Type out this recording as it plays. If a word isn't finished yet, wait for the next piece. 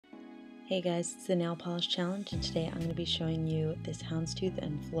Hey guys, it's the Nail Polish Challenge, and today I'm going to be showing you this Houndstooth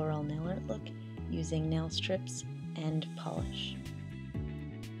and Floral nail art look using nail strips and polish.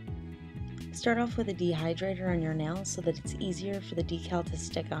 Start off with a dehydrator on your nail so that it's easier for the decal to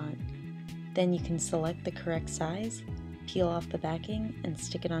stick on. Then you can select the correct size, peel off the backing, and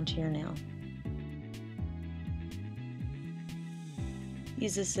stick it onto your nail.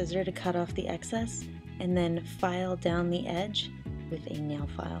 Use a scissor to cut off the excess, and then file down the edge with a nail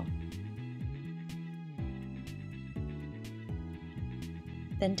file.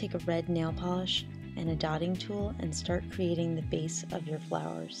 Then take a red nail polish and a dotting tool and start creating the base of your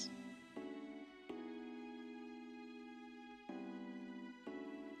flowers.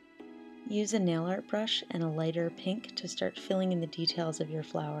 Use a nail art brush and a lighter pink to start filling in the details of your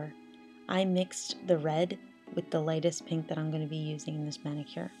flower. I mixed the red with the lightest pink that I'm going to be using in this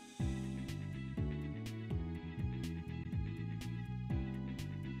manicure.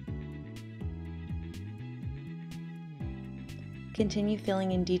 Continue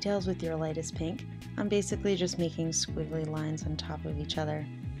filling in details with your lightest pink. I'm basically just making squiggly lines on top of each other.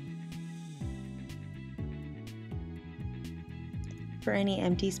 For any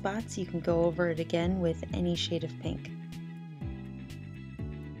empty spots, you can go over it again with any shade of pink.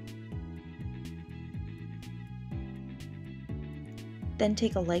 Then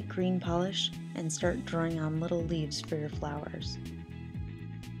take a light green polish and start drawing on little leaves for your flowers.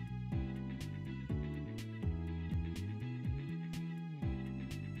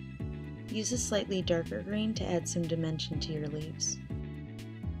 Use a slightly darker green to add some dimension to your leaves.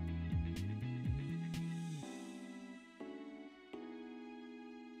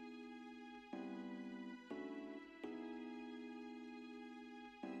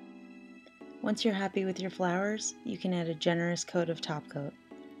 Once you're happy with your flowers, you can add a generous coat of top coat.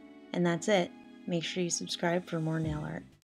 And that's it. Make sure you subscribe for more nail art.